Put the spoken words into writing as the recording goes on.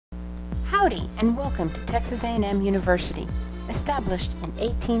Howdy, and welcome to Texas A&M University, established in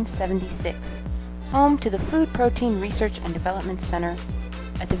 1876, home to the Food Protein Research and Development Center,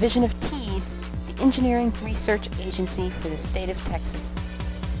 a division of TEAS, the engineering research agency for the state of Texas.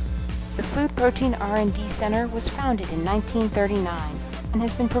 The Food Protein R&D Center was founded in 1939 and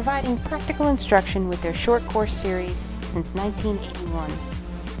has been providing practical instruction with their short course series since 1981.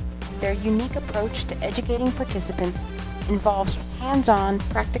 Their unique approach to educating participants involves hands-on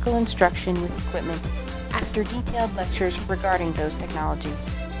practical instruction with equipment after detailed lectures regarding those technologies.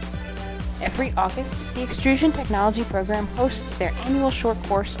 Every August, the Extrusion Technology Program hosts their annual short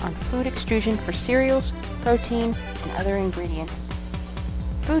course on food extrusion for cereals, protein, and other ingredients.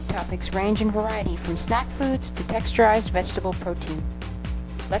 Food topics range in variety from snack foods to texturized vegetable protein.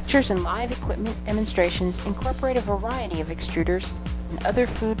 Lectures and live equipment demonstrations incorporate a variety of extruders and other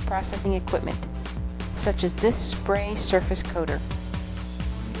food processing equipment, such as this spray surface coater.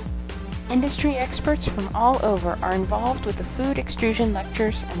 Industry experts from all over are involved with the food extrusion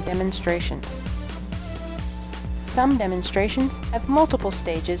lectures and demonstrations. Some demonstrations have multiple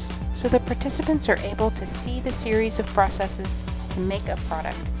stages, so the participants are able to see the series of processes to make a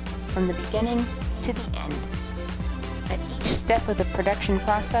product, from the beginning to the end. At each step of the production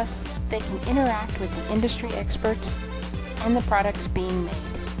process, they can interact with the industry experts and the products being made.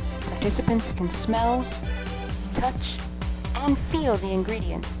 Participants can smell, touch, and feel the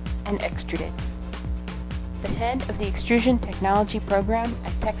ingredients and extrudates. The head of the Extrusion Technology Program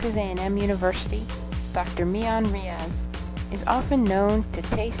at Texas A&M University, Dr. Mian Riaz, is often known to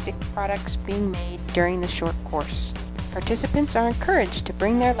taste the products being made during the short course. Participants are encouraged to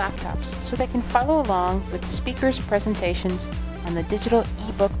bring their laptops so they can follow along with the speakers' presentations on the digital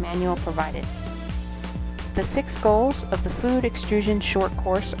e-book manual provided. The 6 goals of the Food Extrusion short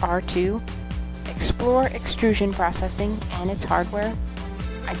course are to explore extrusion processing and its hardware,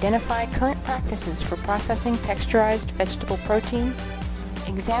 identify current practices for processing texturized vegetable protein,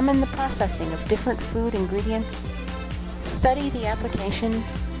 examine the processing of different food ingredients, study the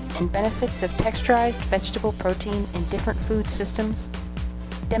applications and benefits of texturized vegetable protein in different food systems,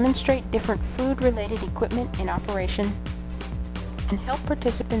 demonstrate different food-related equipment in operation, and help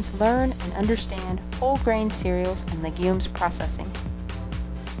participants learn and understand whole grain cereals and legumes processing.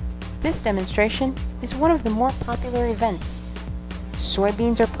 This demonstration is one of the more popular events.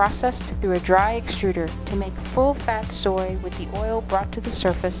 Soybeans are processed through a dry extruder to make full-fat soy with the oil brought to the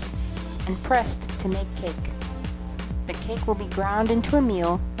surface and pressed to make cake. The cake will be ground into a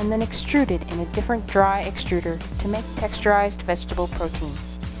meal and then extruded in a different dry extruder to make texturized vegetable protein.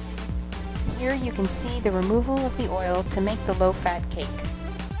 Here you can see the removal of the oil to make the low-fat cake.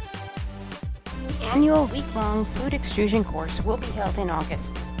 The annual week-long food extrusion course will be held in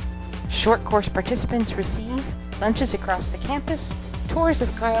August. Short course participants receive lunches across the campus, tours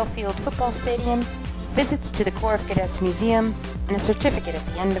of Kyle Field Football Stadium, visits to the Corps of Cadets Museum, and a certificate at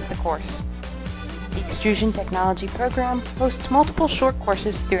the end of the course. The Extrusion Technology Program hosts multiple short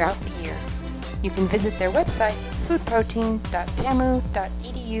courses throughout the year. You can visit their website,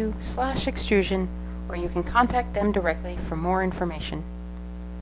 foodprotein.tamu.edu/extrusion, or you can contact them directly for more information.